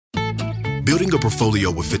Building a portfolio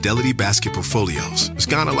with Fidelity Basket Portfolios is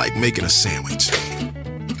kind of like making a sandwich.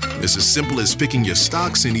 It's as simple as picking your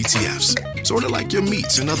stocks and ETFs, sort of like your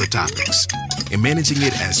meats and other toppings, and managing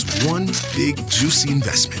it as one big, juicy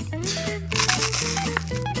investment.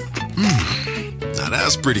 Now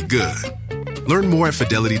that's pretty good. Learn more at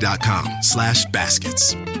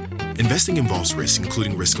fidelity.com/baskets. Investing involves risk,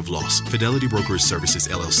 including risk of loss. Fidelity Brokerage Services,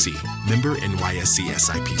 LLC. Member NYSE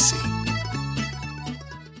SIPC.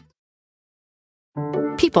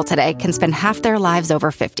 People today can spend half their lives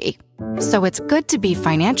over 50. So it's good to be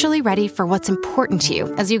financially ready for what's important to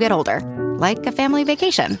you as you get older, like a family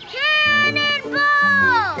vacation. Cannonball!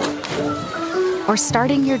 Or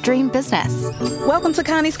starting your dream business. Welcome to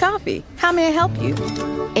Connie's Coffee. How may I help you?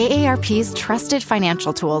 AARP's trusted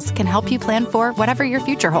financial tools can help you plan for whatever your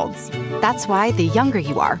future holds. That's why the younger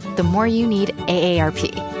you are, the more you need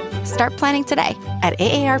AARP. Start planning today at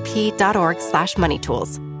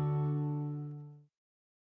aarp.org/moneytools.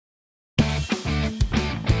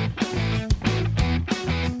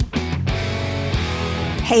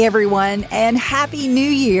 Hey everyone, and Happy New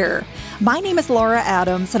Year! My name is Laura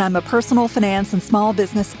Adams, and I'm a personal finance and small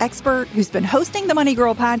business expert who's been hosting the Money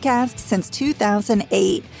Girl podcast since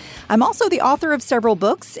 2008. I'm also the author of several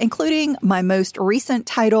books, including my most recent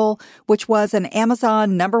title, which was an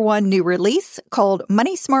Amazon #1 new release called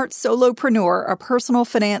Money Smart Solopreneur, a personal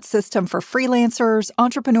finance system for freelancers,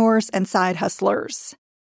 entrepreneurs, and side hustlers.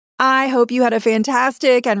 I hope you had a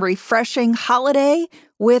fantastic and refreshing holiday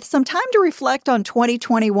with some time to reflect on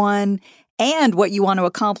 2021 and what you want to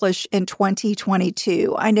accomplish in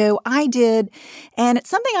 2022. I know I did, and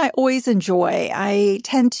it's something I always enjoy. I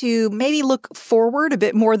tend to maybe look forward a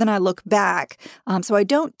bit more than I look back. So I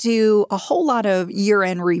don't do a whole lot of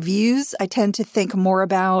year-end reviews. I tend to think more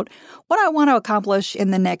about what I want to accomplish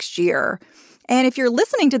in the next year. And if you're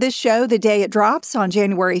listening to this show the day it drops on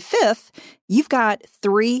January 5th, you've got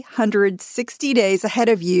 360 days ahead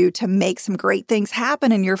of you to make some great things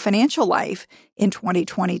happen in your financial life in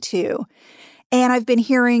 2022. And I've been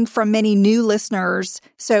hearing from many new listeners.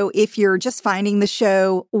 So if you're just finding the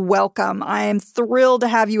show, welcome. I am thrilled to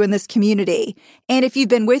have you in this community. And if you've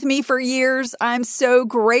been with me for years, I'm so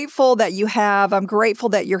grateful that you have. I'm grateful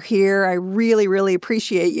that you're here. I really, really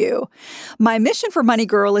appreciate you. My mission for Money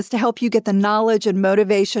Girl is to help you get the knowledge and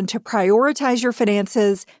motivation to prioritize your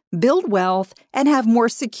finances, build wealth, and have more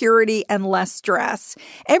security and less stress.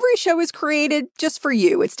 Every show is created just for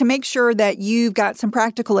you. It's to make sure that you've got some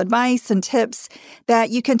practical advice and tips that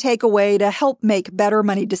you can take away to help make better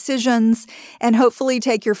money decisions and hopefully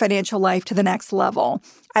take your financial life to the next level.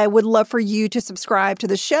 I would love for you to subscribe to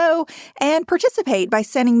the show and participate by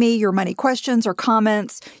sending me your money questions or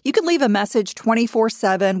comments. You can leave a message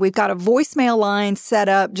 24/7. We've got a voicemail line set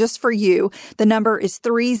up just for you. The number is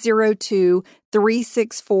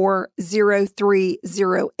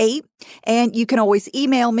 302-364-0308. And you can always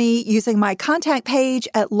email me using my contact page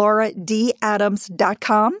at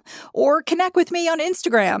lauradadams.com or connect with me on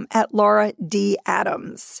Instagram at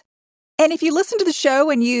lauradadams. And if you listen to the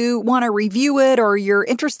show and you want to review it or you're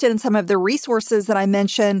interested in some of the resources that I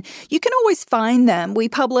mentioned, you can always find them. We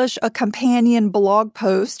publish a companion blog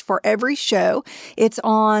post for every show. It's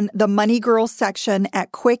on the Money Girl section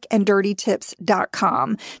at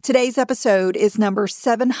quickanddirtytips.com. Today's episode is number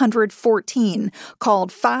 714,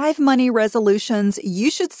 called 5 Money Resolutions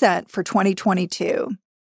You Should Set for 2022.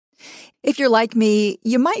 If you're like me,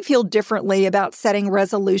 you might feel differently about setting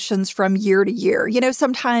resolutions from year to year. You know,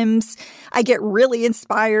 sometimes I get really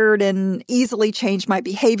inspired and easily change my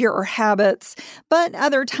behavior or habits, but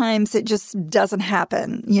other times it just doesn't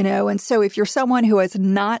happen, you know. And so if you're someone who has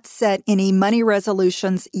not set any money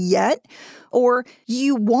resolutions yet, or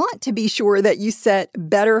you want to be sure that you set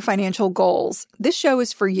better financial goals, this show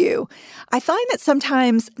is for you. I find that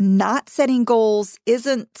sometimes not setting goals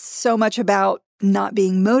isn't so much about not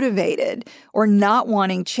being motivated or not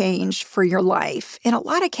wanting change for your life. In a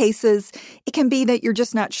lot of cases, it can be that you're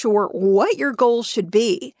just not sure what your goals should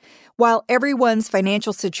be. While everyone's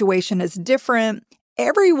financial situation is different,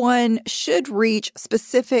 everyone should reach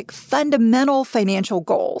specific fundamental financial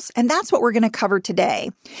goals. And that's what we're going to cover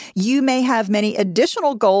today. You may have many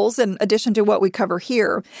additional goals in addition to what we cover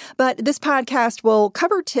here, but this podcast will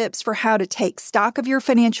cover tips for how to take stock of your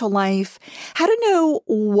financial life, how to know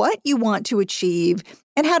what you want to achieve,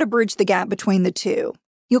 and how to bridge the gap between the two.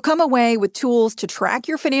 You'll come away with tools to track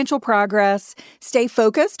your financial progress, stay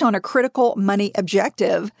focused on a critical money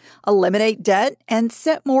objective, eliminate debt, and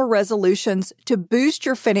set more resolutions to boost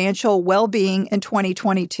your financial well-being in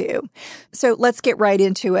 2022. So let's get right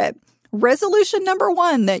into it. Resolution number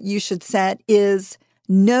 1 that you should set is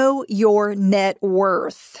know your net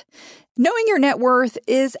worth. Knowing your net worth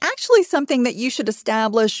is actually something that you should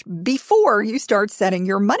establish before you start setting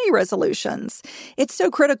your money resolutions. It's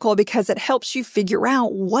so critical because it helps you figure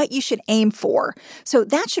out what you should aim for. So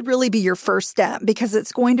that should really be your first step because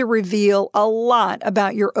it's going to reveal a lot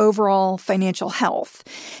about your overall financial health.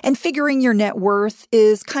 And figuring your net worth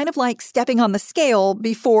is kind of like stepping on the scale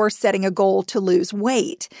before setting a goal to lose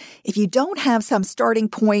weight. If you don't have some starting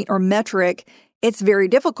point or metric, it's very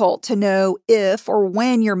difficult to know if or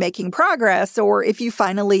when you're making progress or if you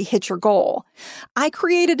finally hit your goal. I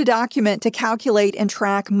created a document to calculate and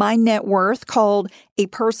track my net worth called a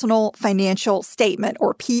Personal Financial Statement,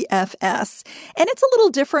 or PFS. And it's a little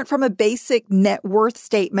different from a basic net worth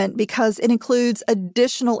statement because it includes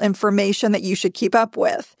additional information that you should keep up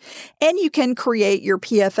with. And you can create your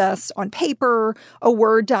PFS on paper, a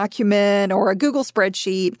Word document, or a Google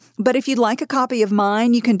spreadsheet. But if you'd like a copy of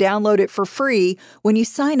mine, you can download it for free when you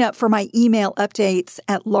sign up for my email updates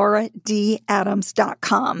at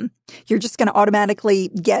lauradadams.com. You're just going to automatically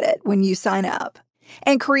get it when you sign up.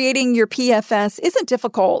 And creating your PFS isn't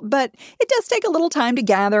difficult, but it does take a little time to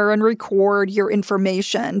gather and record your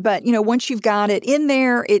information. But, once you've got it in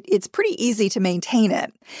there, it's pretty easy to maintain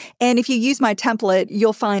it. And if you use my template,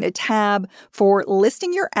 you'll find a tab for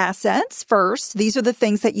listing your assets first. These are the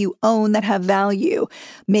things that you own that have value.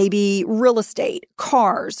 Maybe real estate,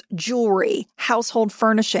 cars, jewelry, household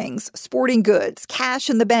furnishings, sporting goods, cash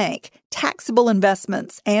in the bank, taxable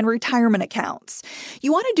investments, and retirement accounts.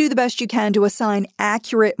 You want to do the best you can to assign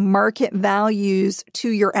accurate market values to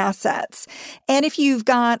your assets. And if you've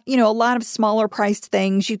got, a lot of smaller priced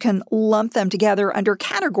things, you can lump them together under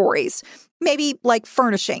categories. Maybe like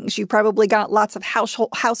furnishings. You've probably got lots of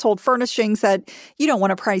household furnishings that you don't want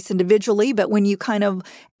to price individually, but when you kind of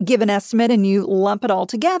give an estimate and you lump it all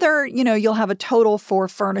together, you'll have a total for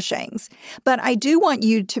furnishings. But I do want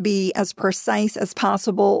you to be as precise as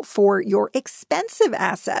possible for your expensive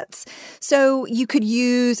assets. So you could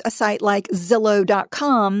use a site like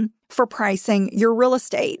Zillow.com for pricing your real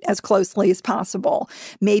estate as closely as possible.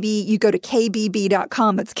 Maybe you go to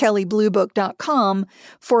KBB.com, that's KellyBlueBook.com,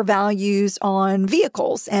 for values on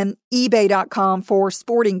vehicles, and eBay.com for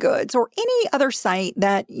sporting goods, or any other site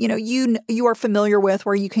that you are familiar with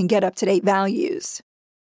where you can get up-to-date values.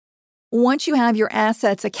 Once you have your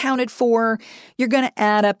assets accounted for, you're going to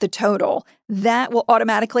add up the total. That will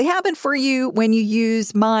automatically happen for you when you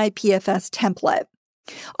use my PFS template.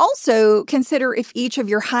 Also, consider if each of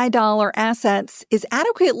your high-dollar assets is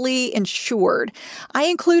adequately insured. I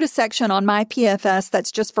include a section on my PFS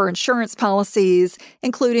that's just for insurance policies,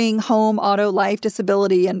 including home, auto, life,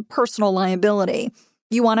 disability, and personal liability.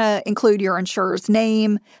 You want to include your insurer's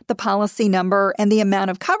name, the policy number, and the amount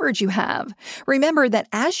of coverage you have. Remember that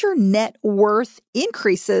as your net worth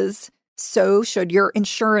increases, so should your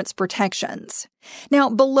insurance protections. Now,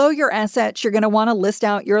 below your assets, you're going to want to list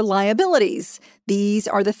out your liabilities. These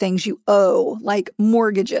are the things you owe, like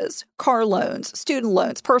mortgages, car loans, student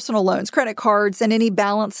loans, personal loans, credit cards, and any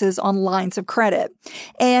balances on lines of credit.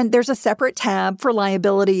 And there's a separate tab for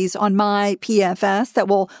liabilities on my PFS that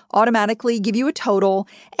will automatically give you a total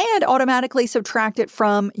and automatically subtract it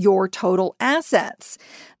from your total assets.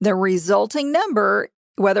 The resulting number,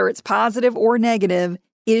 whether it's positive or negative,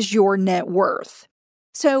 is your net worth.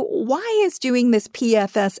 So why is doing this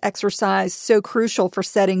PFS exercise so crucial for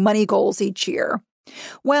setting money goals each year?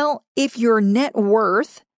 Well, if your net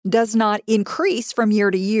worth does not increase from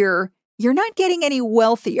year to year, you're not getting any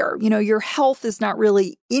wealthier. Your health is not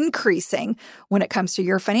really increasing when it comes to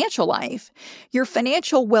your financial life. Your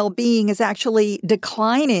financial well-being is actually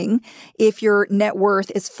declining if your net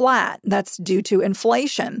worth is flat. That's due to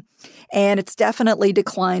inflation. And it's definitely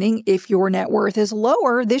declining if your net worth is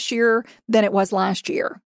lower this year than it was last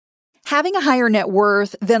year. Having a higher net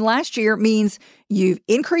worth than last year means you've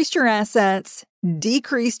increased your assets,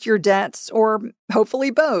 decreased your debts, or hopefully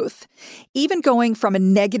both. Even going from a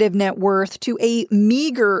negative net worth to a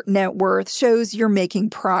meager net worth shows you're making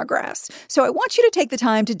progress. So I want you to take the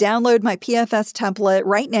time to download my PFS template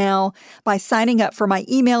right now by signing up for my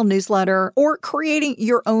email newsletter or creating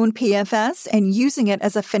your own PFS and using it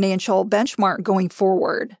as a financial benchmark going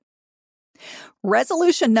forward.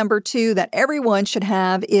 Resolution number 2 that everyone should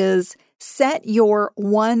have is set your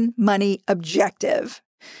one money objective.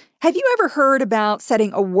 Have you ever heard about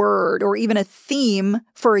setting a word or even a theme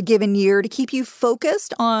for a given year to keep you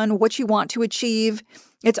focused on what you want to achieve?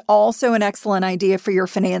 It's also an excellent idea for your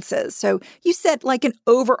finances. So you set like an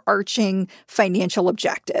overarching financial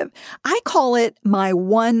objective. I call it my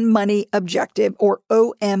one money objective, or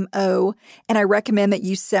OMO, and I recommend that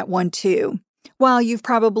you set one too. While you've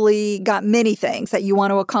probably got many things that you want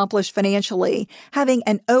to accomplish financially, having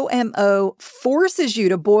an OMO forces you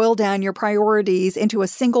to boil down your priorities into a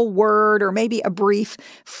single word or maybe a brief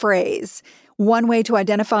phrase. One way to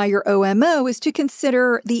identify your OMO is to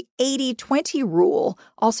consider the 80-20 rule,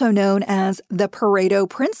 also known as the Pareto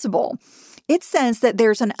principle. It says that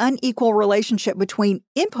there's an unequal relationship between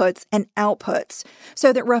inputs and outputs,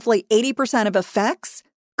 so that roughly 80% of effects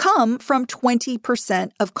come from 20%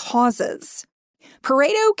 of causes.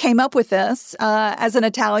 Pareto came up with this as an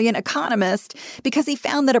Italian economist because he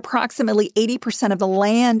found that approximately 80% of the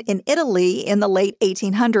land in Italy in the late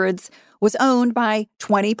 1800s was owned by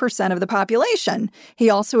 20% of the population.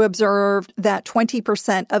 He also observed that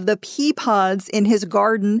 20% of the pea pods in his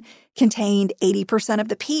garden contained 80% of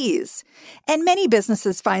the peas. And many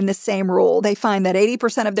businesses find the same rule. They find that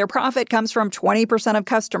 80% of their profit comes from 20% of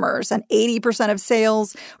customers, and 80% of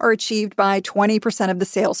sales are achieved by 20% of the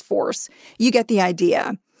sales force. You get the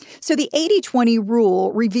idea. So the 80-20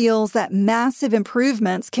 rule reveals that massive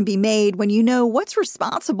improvements can be made when you know what's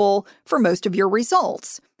responsible for most of your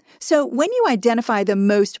results. So when you identify the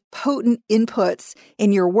most potent inputs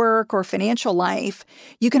in your work or financial life,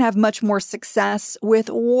 you can have much more success with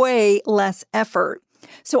way less effort.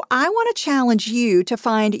 So I want to challenge you to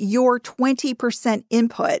find your 20%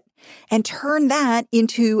 input and turn that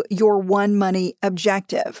into your one money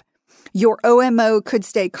objective. Your OMO could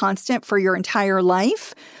stay constant for your entire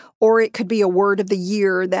life, or it could be a word of the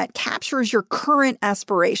year that captures your current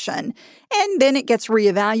aspiration, and then it gets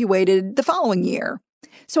reevaluated the following year.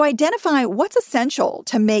 So identify what's essential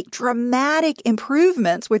to make dramatic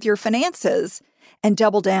improvements with your finances and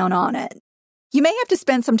double down on it. You may have to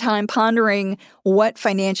spend some time pondering what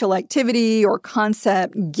financial activity or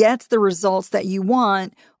concept gets the results that you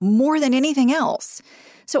want more than anything else.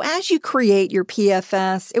 So as you create your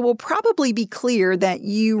PFS, it will probably be clear that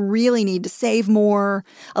you really need to save more,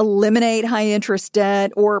 eliminate high-interest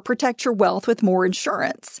debt, or protect your wealth with more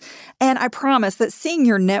insurance. And I promise that seeing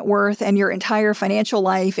your net worth and your entire financial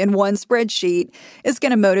life in one spreadsheet is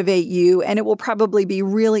going to motivate you, and it will probably be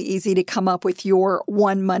really easy to come up with your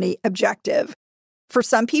one money objective. For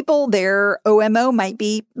some people, their OMO might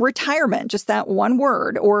be retirement, just that one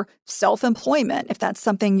word, or self-employment, if that's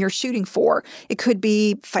something you're shooting for. It could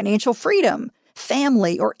be financial freedom,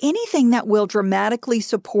 family, or anything that will dramatically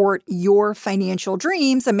support your financial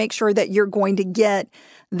dreams and make sure that you're going to get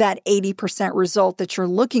that 80% result that you're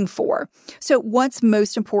looking for. So what's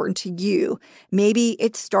most important to you? Maybe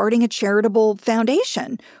it's starting a charitable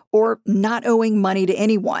foundation or not owing money to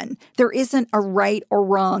anyone. There isn't a right or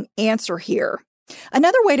wrong answer here.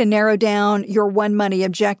 Another way to narrow down your one money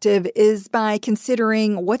objective is by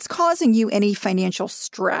considering what's causing you any financial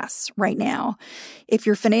stress right now. If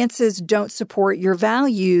your finances don't support your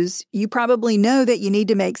values, you probably know that you need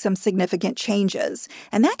to make some significant changes,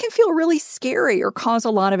 and that can feel really scary or cause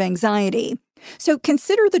a lot of anxiety. So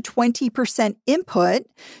consider the 20% input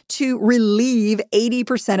to relieve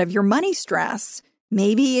 80% of your money stress.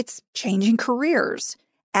 Maybe it's changing careers,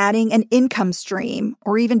 adding an income stream,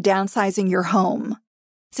 or even downsizing your home.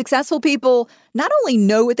 Successful people not only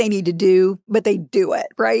know what they need to do, but they do it,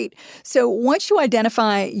 right? So once you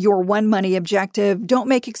identify your one money objective, don't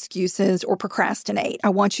make excuses or procrastinate. I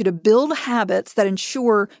want you to build habits that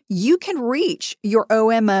ensure you can reach your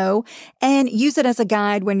OMO and use it as a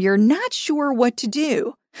guide when you're not sure what to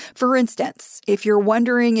do. For instance, if you're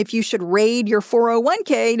wondering if you should raid your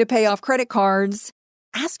 401k to pay off credit cards,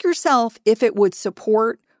 ask yourself if it would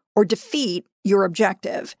support or defeat your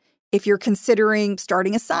objective. If you're considering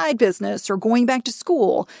starting a side business or going back to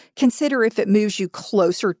school, consider if it moves you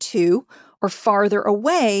closer to or farther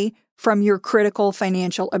away from your critical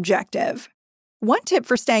financial objective. One tip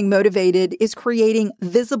for staying motivated is creating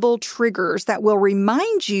visible triggers that will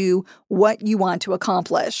remind you what you want to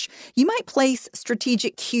accomplish. You might place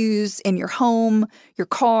strategic cues in your home, your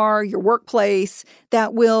car, your workplace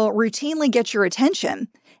that will routinely get your attention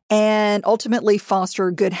and ultimately foster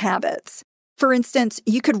good habits. For instance,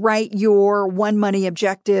 you could write your one money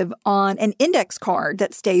objective on an index card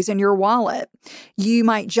that stays in your wallet. You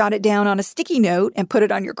might jot it down on a sticky note and put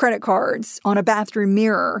it on your credit cards, on a bathroom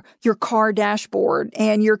mirror, your car dashboard,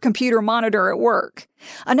 and your computer monitor at work.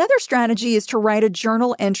 Another strategy is to write a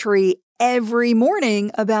journal entry every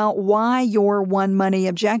morning about why your one money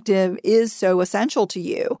objective is so essential to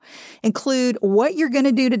you. Include what you're going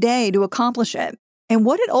to do today to accomplish it and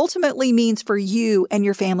what it ultimately means for you and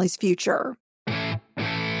your family's future.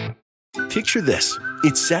 Picture this.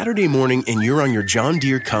 It's Saturday morning and you're on your John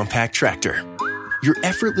Deere compact tractor. You're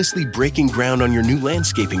effortlessly breaking ground on your new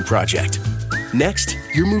landscaping project. Next,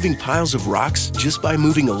 you're moving piles of rocks just by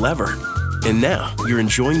moving a lever. And now you're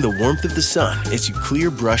enjoying the warmth of the sun as you clear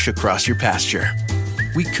brush across your pasture.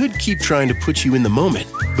 We could keep trying to put you in the moment,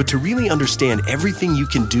 but to really understand everything you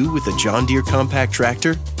can do with a John Deere compact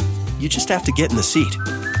tractor, you just have to get in the seat.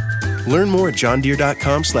 Learn more at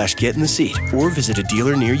johndeere.com/get-in-the-seat or visit a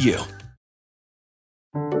dealer near you.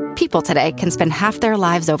 People today can spend half their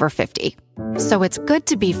lives over 50. So it's good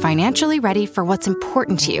to be financially ready for what's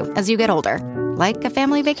important to you as you get older, like a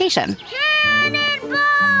family vacation.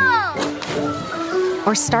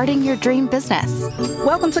 Or starting your dream business.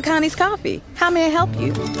 Welcome to Connie's Coffee. How may I help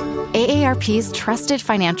you? AARP's trusted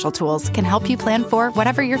financial tools can help you plan for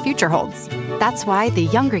whatever your future holds. That's why the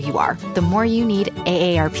younger you are, the more you need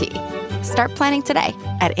AARP. Start planning today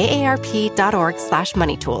at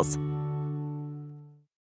aarp.org/moneytools.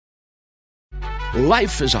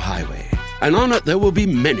 Life is a highway, and on it there will be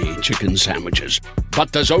many chicken sandwiches.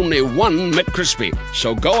 But there's only one McCrispy.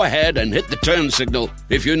 So go ahead and hit the turn signal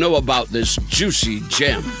if you know about this juicy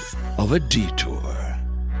gem of a detour.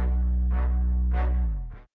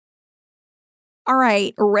 All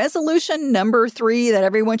right, resolution number 3 that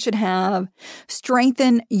everyone should have: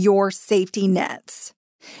 strengthen your safety nets.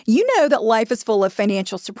 You know that life is full of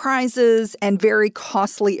financial surprises and very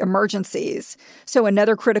costly emergencies. So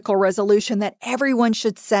another critical resolution that everyone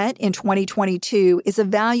should set in 2022 is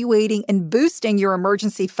evaluating and boosting your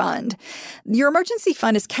emergency fund. Your emergency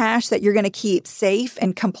fund is cash that you're going to keep safe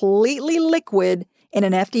and completely liquid in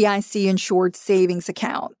an FDIC-insured savings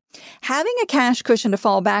account. Having a cash cushion to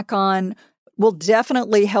fall back on will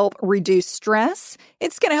definitely help reduce stress.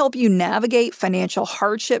 It's going to help you navigate financial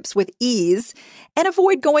hardships with ease and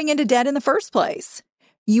avoid going into debt in the first place.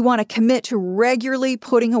 You want to commit to regularly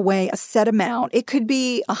putting away a set amount. It could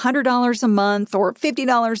be $100 a month or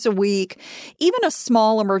 $50 a week. Even a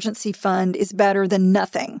small emergency fund is better than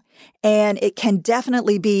nothing, and it can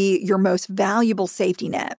definitely be your most valuable safety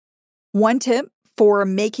net. One tip for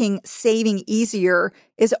making saving easier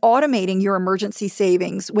is automating your emergency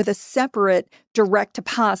savings with a separate direct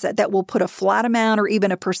deposit that will put a flat amount or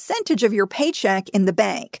even a percentage of your paycheck in the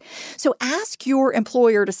bank. So ask your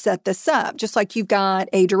employer to set this up. Just like you've got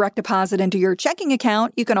a direct deposit into your checking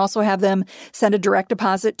account, you can also have them send a direct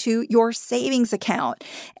deposit to your savings account.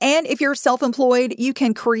 And if you're self-employed, you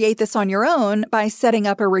can create this on your own by setting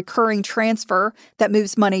up a recurring transfer that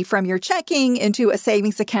moves money from your checking into a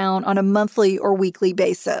savings account on a monthly or weekly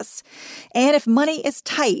basis. And if money is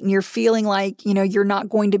tight and you're feeling like, you're not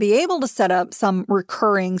going to be able to set up some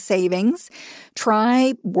recurring savings,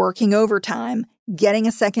 try working overtime, getting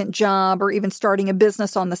a second job, or even starting a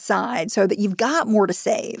business on the side so that you've got more to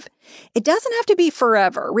save. It doesn't have to be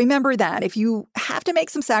forever. Remember that. If you have to make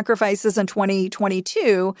some sacrifices in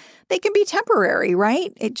 2022, they can be temporary,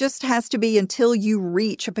 right? It just has to be until you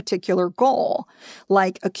reach a particular goal,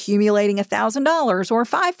 like accumulating $1,000 or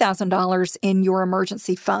 $5,000 in your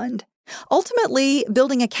emergency fund. Ultimately,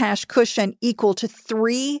 building a cash cushion equal to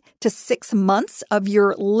 3 to 6 months of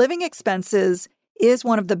your living expenses is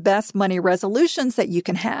one of the best money resolutions that you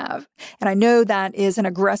can have. And I know that is an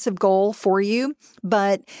aggressive goal for you,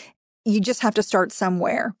 but you just have to start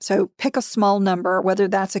somewhere. So pick a small number, whether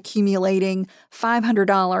that's accumulating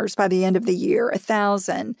 $500 by the end of the year,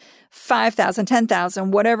 $1,000, $5,000,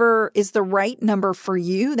 $10,000, whatever is the right number for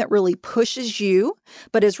you that really pushes you,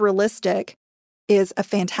 but is realistic, is a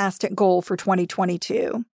fantastic goal for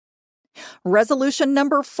 2022. Resolution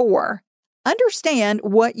number 4, understand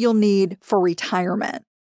what you'll need for retirement.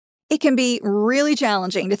 It can be really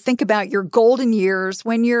challenging to think about your golden years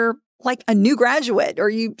when you're like a new graduate or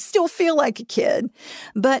you still feel like a kid,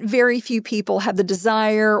 but very few people have the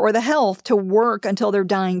desire or the health to work until their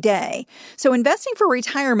dying day. So investing for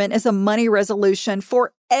retirement is a money resolution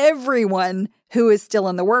for everyone who is still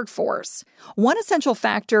in the workforce. One essential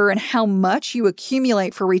factor in how much you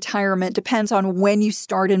accumulate for retirement depends on when you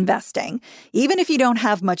start investing, even if you don't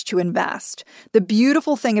have much to invest. The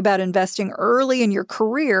beautiful thing about investing early in your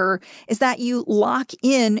career is that you lock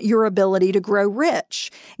in your ability to grow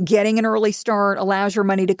rich. Getting an early start allows your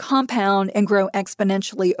money to compound and grow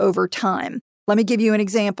exponentially over time. Let me give you an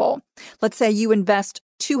example. Let's say you invest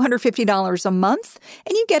 $250 a month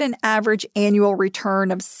and you get an average annual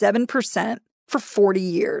return of 7% for 40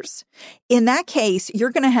 years. In that case,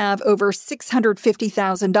 you're going to have over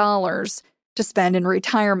 $650,000 to spend in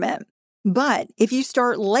retirement. But if you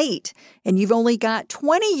start late and you've only got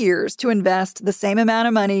 20 years to invest the same amount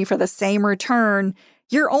of money for the same return,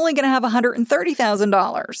 you're only going to have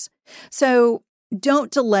 $130,000. So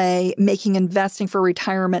don't delay making investing for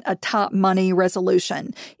retirement a top money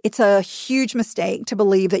resolution. It's a huge mistake to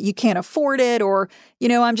believe that you can't afford it or,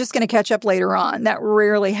 I'm just going to catch up later on. That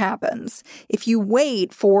rarely happens. If you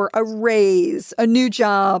wait for a raise, a new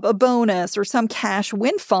job, a bonus, or some cash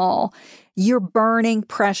windfall, you're burning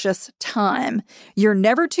precious time. You're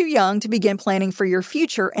never too young to begin planning for your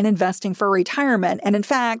future and investing for retirement. And in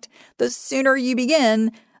fact, the sooner you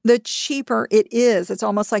begin, the cheaper it is. It's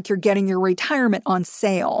almost like you're getting your retirement on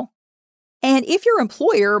sale. And if your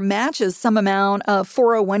employer matches some amount of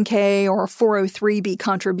 401k or 403b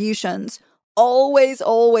contributions, always,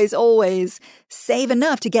 always, always save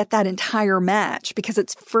enough to get that entire match because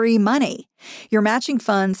it's free money. Your matching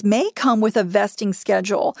funds may come with a vesting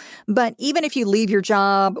schedule, but even if you leave your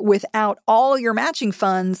job without all your matching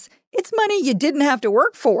funds, it's money you didn't have to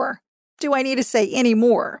work for. Do I need to say any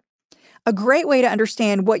more? A great way to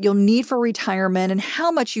understand what you'll need for retirement and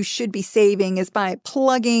how much you should be saving is by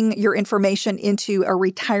plugging your information into a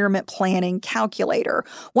retirement planning calculator.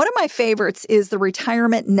 One of my favorites is the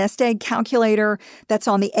Retirement Nest Egg Calculator that's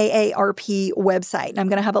on the AARP website. And I'm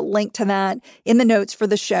going to have a link to that in the notes for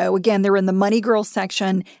the show. Again, they're in the Money Girl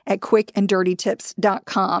section at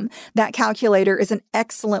quickanddirtytips.com. That calculator is an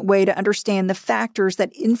excellent way to understand the factors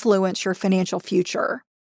that influence your financial future.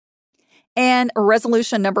 And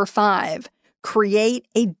resolution number 5, create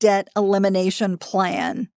a debt elimination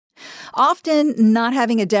plan. Often, not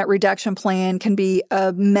having a debt reduction plan can be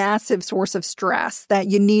a massive source of stress that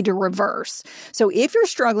you need to reverse. So if you're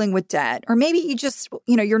struggling with debt, or maybe you just,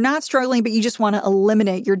 you're not struggling, but you just want to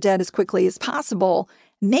eliminate your debt as quickly as possible,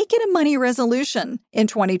 make it a money resolution in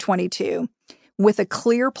 2022. With a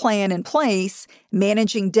clear plan in place,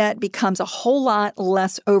 managing debt becomes a whole lot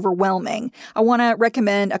less overwhelming. I want to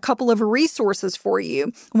recommend a couple of resources for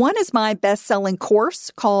you. One is my best-selling course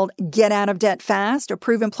called Get Out of Debt Fast, a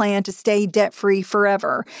proven plan to stay debt-free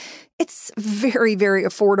forever. It's very, very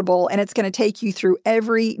affordable, and it's going to take you through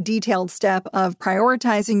every detailed step of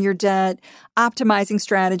prioritizing your debt, optimizing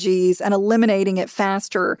strategies, and eliminating it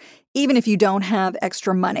faster, even if you don't have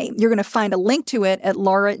extra money. You're going to find a link to it at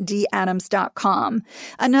lauradadams.com.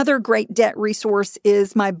 Another great debt resource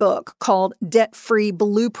is my book called Debt Free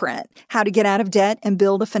Blueprint, How to Get Out of Debt and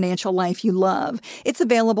Build a Financial Life You Love. It's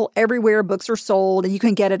available everywhere books are sold, and you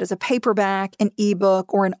can get it as a paperback, an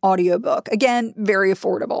ebook, or an audiobook. Again, very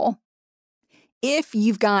affordable. If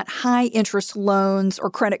you've got high interest loans or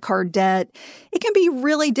credit card debt, it can be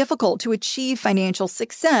really difficult to achieve financial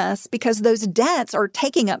success because those debts are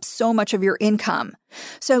taking up so much of your income.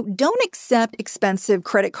 So don't accept expensive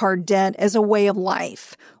credit card debt as a way of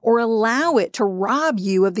life or allow it to rob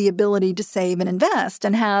you of the ability to save and invest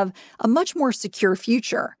and have a much more secure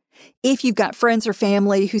future. If you've got friends or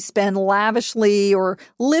family who spend lavishly or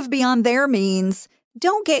live beyond their means,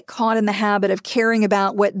 don't get caught in the habit of caring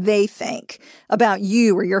about what they think about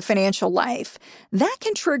you or your financial life. That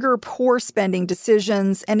can trigger poor spending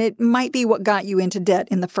decisions, and it might be what got you into debt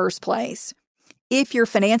in the first place. If you're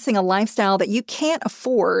financing a lifestyle that you can't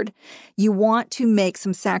afford, you want to make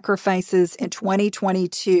some sacrifices in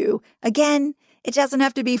 2022. Again, it doesn't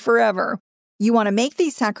have to be forever. You want to make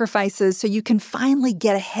these sacrifices so you can finally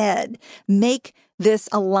get ahead. Make this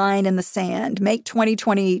a line in the sand. Make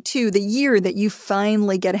 2022 the year that you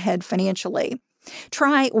finally get ahead financially.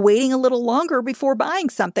 Try waiting a little longer before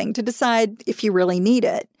buying something to decide if you really need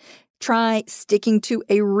it. Try sticking to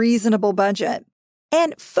a reasonable budget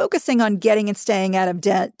and focusing on getting and staying out of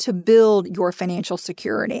debt to build your financial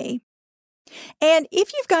security. And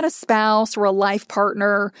if you've got a spouse or a life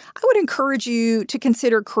partner, I would encourage you to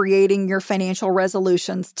consider creating your financial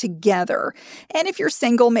resolutions together. And if you're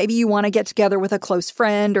single, maybe you want to get together with a close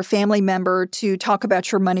friend or family member to talk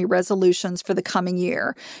about your money resolutions for the coming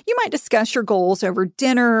year. You might discuss your goals over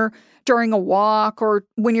dinner, during a walk, or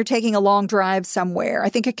when you're taking a long drive somewhere. I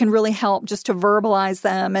think it can really help just to verbalize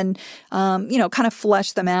them and, kind of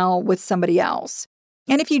flesh them out with somebody else.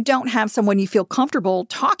 And if you don't have someone you feel comfortable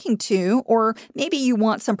talking to, or maybe you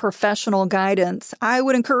want some professional guidance, I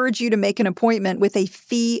would encourage you to make an appointment with a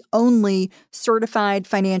fee-only certified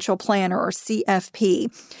financial planner, or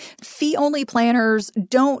CFP. Fee-only planners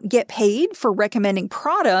don't get paid for recommending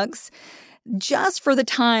products, just for the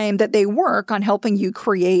time that they work on helping you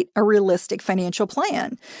create a realistic financial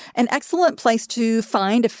plan. An excellent place to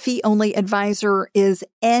find a fee-only advisor is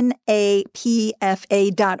NAPFA.org.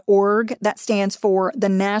 That stands for the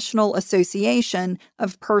National Association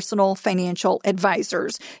of Personal Financial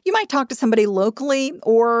Advisors. You might talk to somebody locally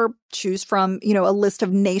or choose from, a list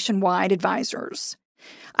of nationwide advisors.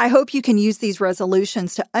 I hope you can use these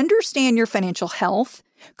resolutions to understand your financial health,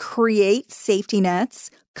 create safety nets,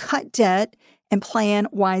 cut debt, and plan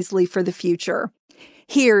wisely for the future.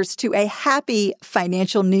 here's to a happy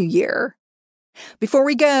financial new year. Before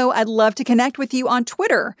we go, I'd love to connect with you on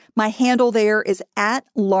Twitter. My handle there is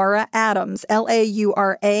 @Laura Adams,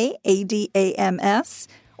 LauraAdams,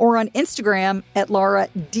 or on Instagram @Laura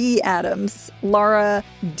D. Adams, Laura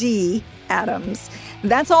D. Adams.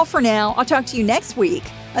 That's all for now. I'll talk to you next week.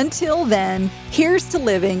 Until then, here's to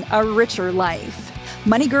living a richer life.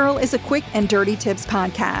 Money Girl is a quick and dirty tips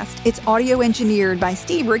podcast. It's audio engineered by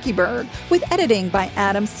Steve Rickyberg with editing by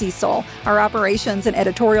Adam Cecil. Our operations and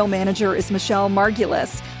editorial manager is Michelle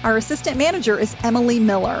Margulis. Our assistant manager is Emily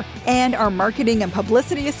Miller. And our marketing and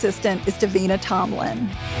publicity assistant is Davina Tomlin.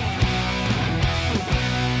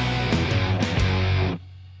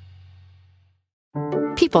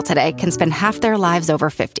 People today can spend half their lives over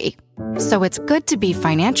 50. So it's good to be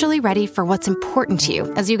financially ready for what's important to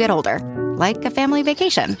you as you get older, like a family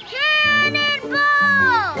vacation.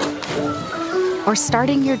 Cannonball! Or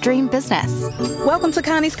starting your dream business. Welcome to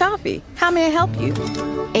Connie's Coffee. How may I help you?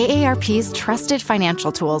 AARP's trusted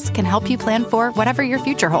financial tools can help you plan for whatever your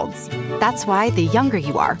future holds. That's why the younger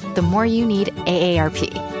you are, the more you need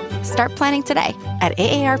AARP. Start planning today at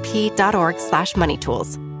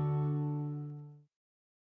aarp.org/moneytools.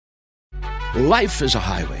 Life is a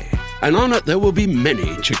highway, and on it there will be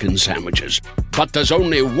many chicken sandwiches. But there's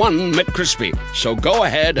only one McCrispy. So go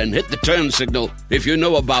ahead and hit the turn signal if you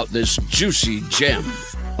know about this juicy gem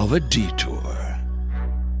of a detour.